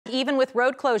even with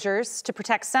road closures to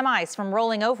protect semis from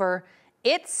rolling over,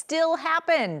 it still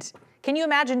happened. Can you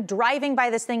imagine driving by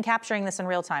this thing, capturing this in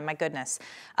real time? My goodness.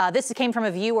 This came from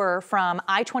a viewer from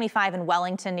I-25 in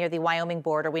Wellington near the Wyoming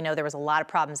border. We know there was a lot of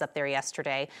problems up there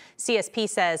yesterday. CSP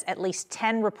says at least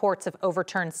 10 reports of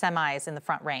overturned semis in the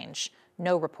Front Range.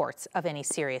 No reports of any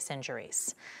serious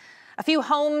injuries. A few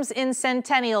homes in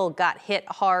Centennial got hit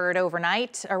hard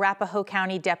overnight. Arapahoe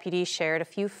County deputies shared a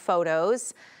few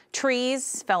photos.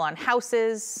 Trees fell on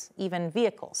houses, even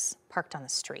vehicles parked on the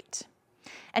street.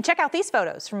 And check out these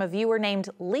photos from a viewer named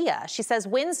Leah. She says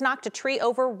winds knocked a tree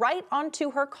over right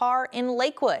onto her car in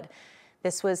Lakewood.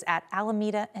 This was at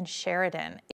Alameda and Sheridan.